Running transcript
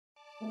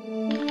The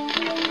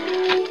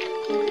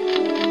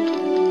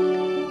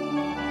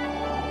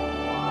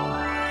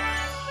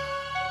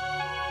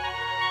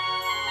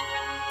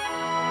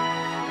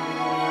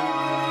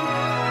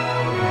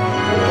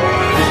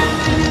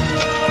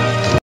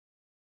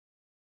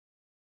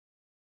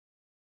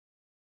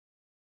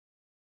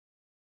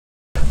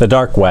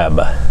dark web.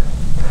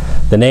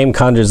 The name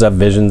conjures up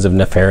visions of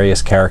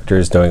nefarious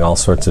characters doing all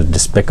sorts of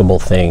despicable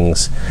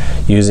things,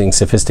 using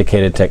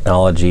sophisticated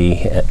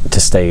technology to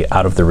stay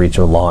out of the reach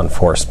of law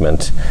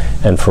enforcement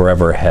and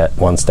forever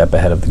one step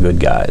ahead of the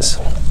good guys.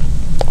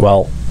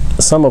 Well,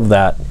 some of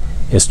that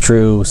is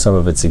true, some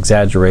of it's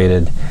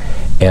exaggerated,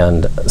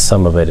 and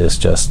some of it is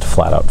just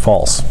flat out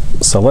false.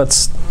 So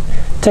let's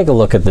take a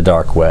look at the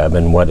dark web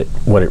and what it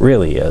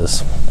really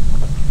is.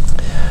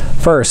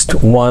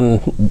 First, one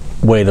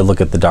way to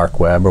look at the dark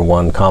web, or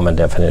one common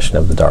definition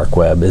of the dark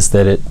web, is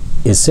that it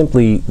is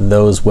simply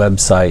those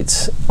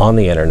websites on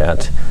the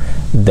internet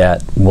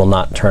that will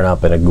not turn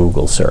up in a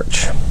Google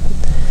search.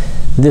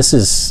 This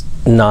is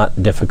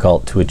not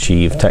difficult to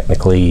achieve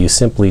technically. You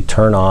simply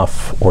turn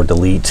off or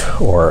delete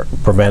or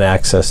prevent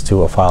access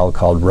to a file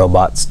called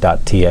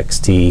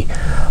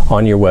robots.txt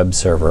on your web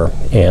server,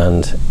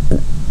 and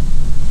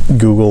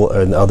Google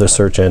and other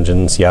search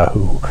engines,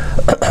 Yahoo,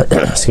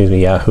 excuse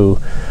me, Yahoo,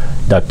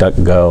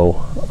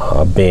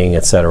 DuckDuckGo, Bing,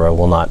 etc.,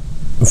 will not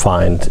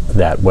find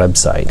that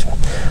website.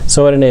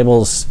 So it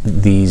enables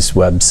these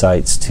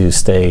websites to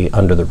stay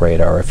under the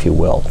radar, if you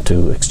will,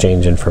 to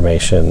exchange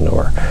information,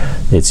 or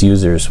its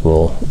users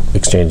will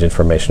exchange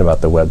information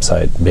about the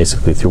website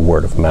basically through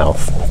word of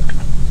mouth.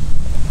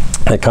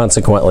 It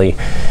consequently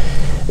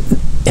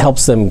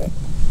helps them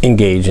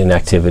engage in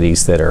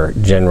activities that are,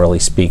 generally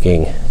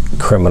speaking,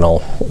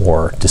 criminal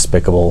or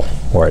despicable,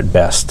 or at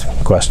best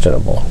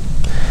questionable.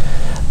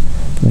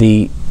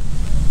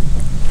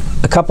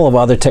 A couple of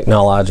other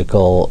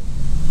technological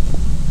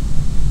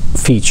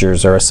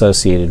features are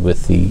associated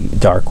with the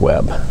dark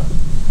web.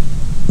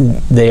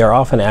 They are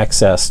often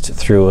accessed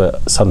through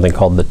something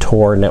called the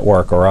Tor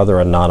network or other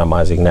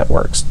anonymizing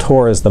networks.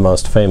 Tor is the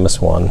most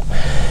famous one.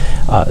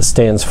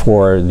 Stands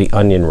for the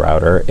Onion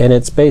Router, and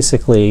it's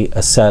basically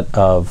a set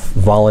of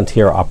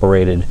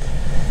volunteer-operated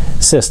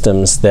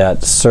systems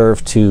that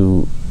serve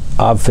to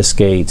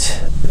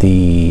obfuscate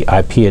the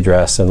IP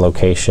address and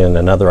location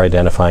and other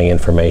identifying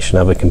information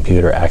of a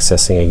computer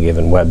accessing a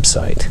given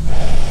website.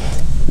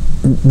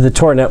 The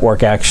Tor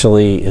network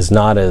actually is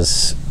not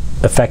as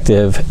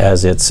effective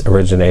as its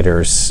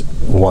originators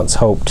once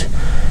hoped.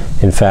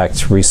 In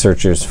fact,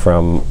 researchers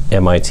from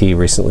MIT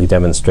recently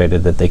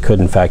demonstrated that they could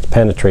in fact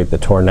penetrate the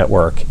Tor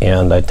network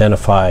and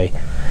identify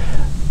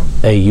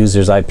a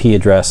user's IP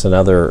address and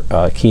other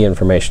key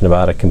information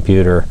about a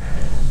computer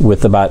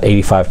with about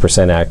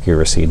 85%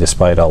 accuracy,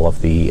 despite all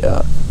of the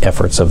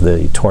efforts of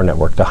the Tor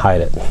network to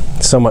hide it.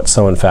 So much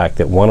so, in fact,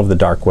 that one of the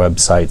dark web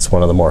sites,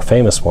 one of the more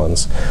famous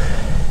ones,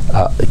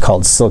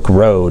 called Silk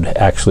Road,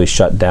 actually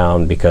shut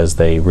down because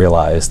they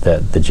realized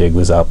that the jig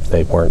was up.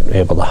 They weren't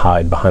able to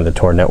hide behind the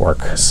Tor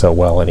network so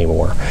well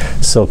anymore.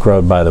 Silk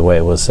Road, by the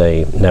way, was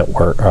a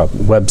network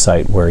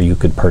website where you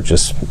could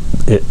purchase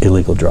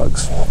illegal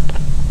drugs.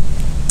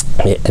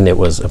 And it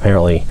was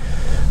apparently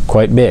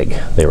quite big.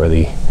 They were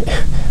the,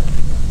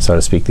 so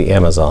to speak, the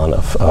Amazon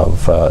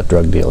of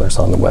drug dealers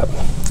on the web.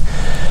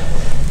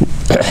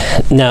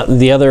 Now,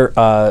 the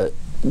other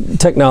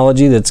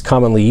technology that's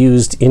commonly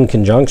used in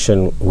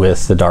conjunction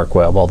with the dark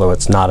web, although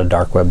it's not a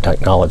dark web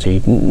technology,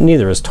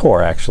 neither is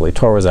Tor actually.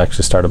 Tor was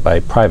actually started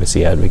by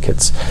privacy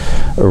advocates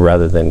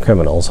rather than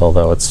criminals,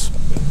 although it's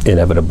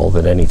inevitable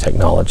that any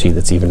technology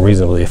that's even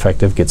reasonably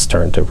effective gets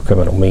turned to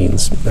criminal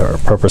means or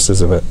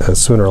purposes of it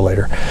sooner or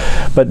later.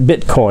 But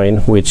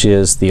Bitcoin, which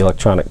is the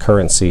electronic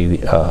currency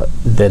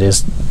that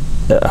is,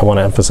 I want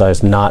to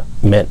emphasize, not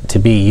meant to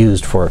be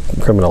used for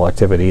criminal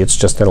activity, it's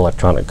just an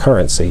electronic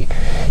currency,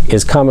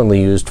 is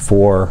commonly used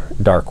for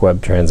dark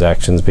web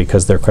transactions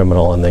because they're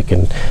criminal and they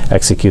can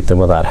execute them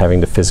without having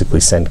to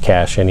physically send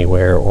cash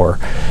anywhere or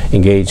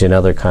engage in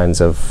other kinds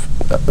of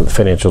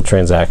financial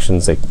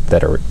transactions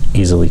that are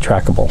easily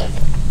trackable.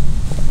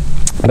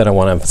 But I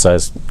want to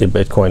emphasize that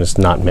Bitcoin is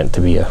not meant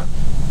to be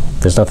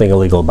there's nothing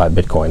illegal about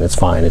Bitcoin. It's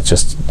fine. It's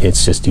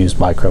just used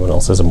by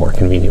criminals as a more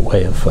convenient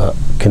way of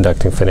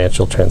conducting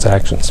financial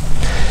transactions.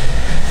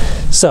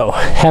 So,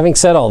 having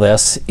said all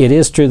this, it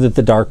is true that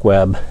the dark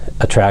web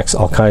attracts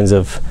all kinds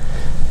of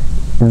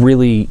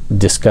really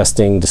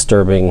disgusting,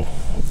 disturbing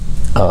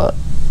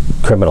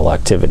criminal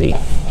activity.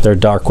 There are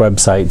dark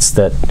websites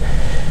that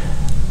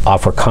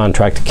offer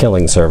contract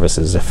killing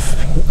services if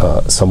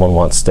someone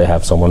wants to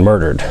have someone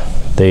murdered.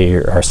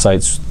 There are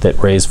sites that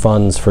raise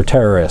funds for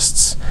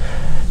terrorists.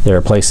 There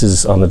are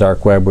places on the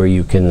dark web where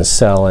you can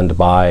sell and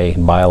buy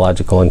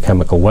biological and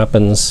chemical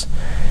weapons.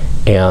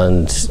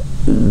 And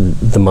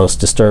the most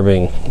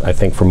disturbing, I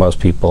think, for most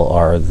people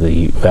are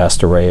the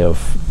vast array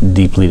of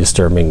deeply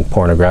disturbing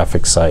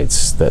pornographic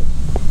sites that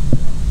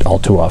all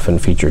too often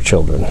feature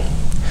children.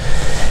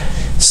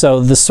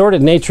 So the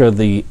sordid nature of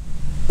the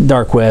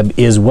dark web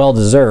is well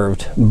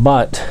deserved,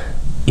 but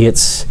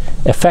its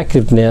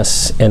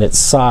effectiveness and its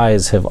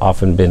size have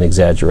often been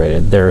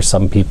exaggerated. There are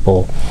some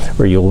people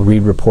where you'll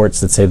read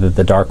reports that say that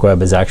the dark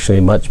web is actually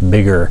much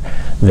bigger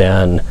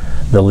than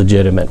the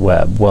legitimate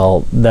web.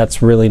 Well,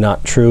 that's really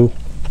not true.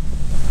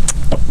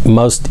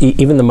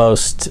 Even the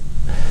most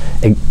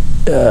I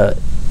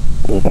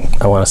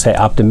want to say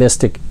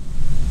optimistic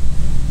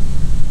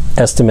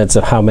estimates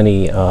of how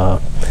many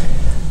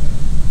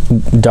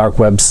dark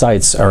web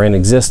sites are in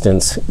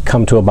existence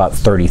come to about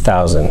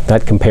 30,000.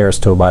 That compares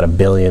to about 1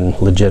 billion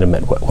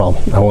legitimate, well,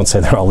 I won't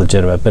say they're all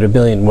legitimate, but 1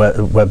 billion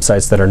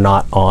websites that are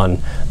not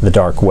on the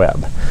dark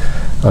web.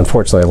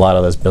 Unfortunately, a lot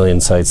of those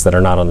billion sites that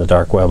are not on the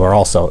dark web are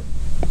also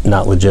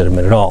not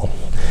legitimate at all.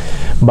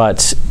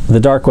 But the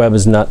dark web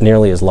is not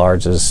nearly as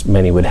large as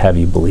many would have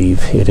you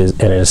believe. It is,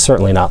 and it is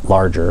certainly not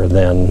larger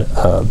than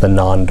the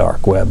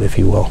non-dark web, if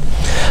you will.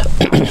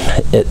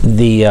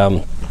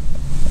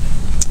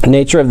 The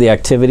nature of the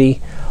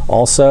activity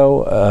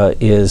also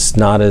is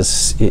not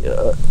as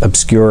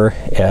obscure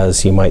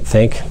as you might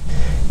think.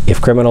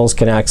 If criminals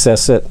can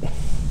access it,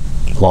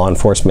 law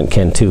enforcement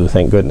can too,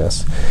 thank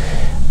goodness.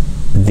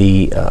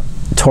 The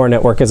Tor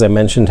network, as I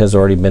mentioned, has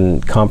already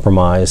been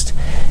compromised,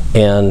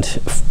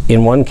 and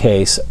in one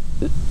case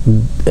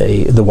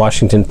the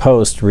Washington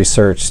Post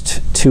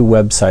researched 2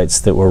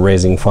 websites that were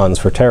raising funds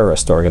for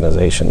terrorist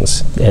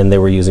organizations, and they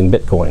were using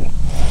Bitcoin.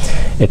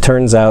 It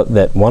turns out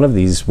that one of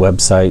these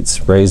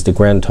websites raised a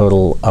grand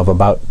total of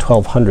about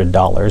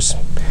 $1,200,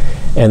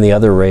 and the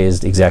other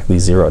raised exactly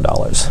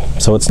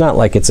 $0. So it's not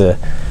like it's a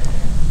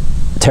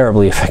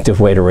terribly effective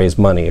way to raise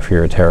money if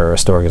you're a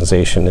terrorist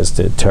organization, is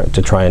to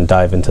try and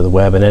dive into the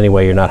web. And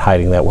anyway, you're not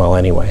hiding that well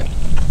anyway.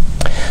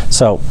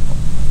 So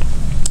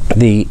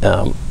the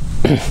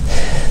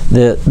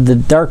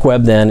dark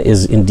web then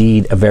is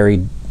indeed a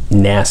very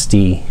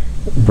nasty,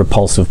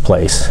 repulsive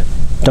place.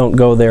 Don't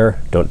go there.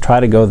 Don't try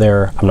to go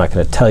there. I'm not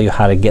going to tell you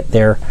how to get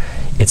there.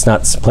 It's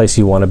not the place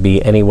you want to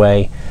be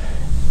anyway.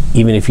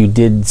 Even if you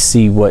did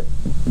see what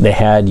they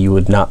had, you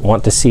would not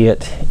want to see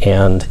it,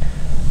 and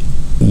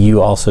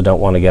you also don't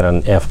want to get on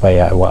an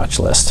FBI watch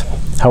list.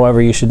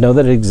 However, you should know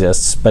that it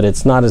exists, but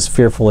it's not as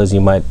fearful as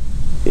you might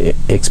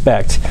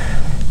expect,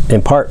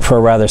 in part for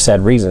a rather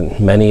sad reason.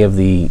 Many of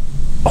the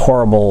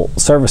horrible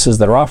services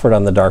that are offered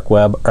on the dark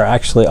web are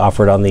actually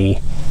offered on the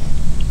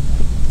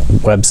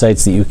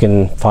websites that you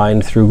can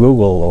find through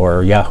Google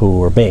or Yahoo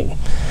or Bing.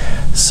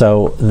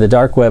 So the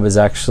dark web is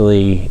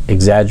actually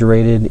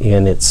exaggerated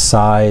in its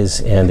size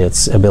and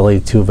its ability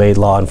to evade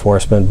law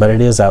enforcement, but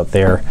it is out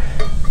there.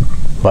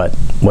 But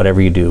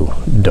whatever you do,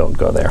 don't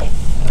go there.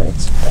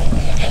 Thanks.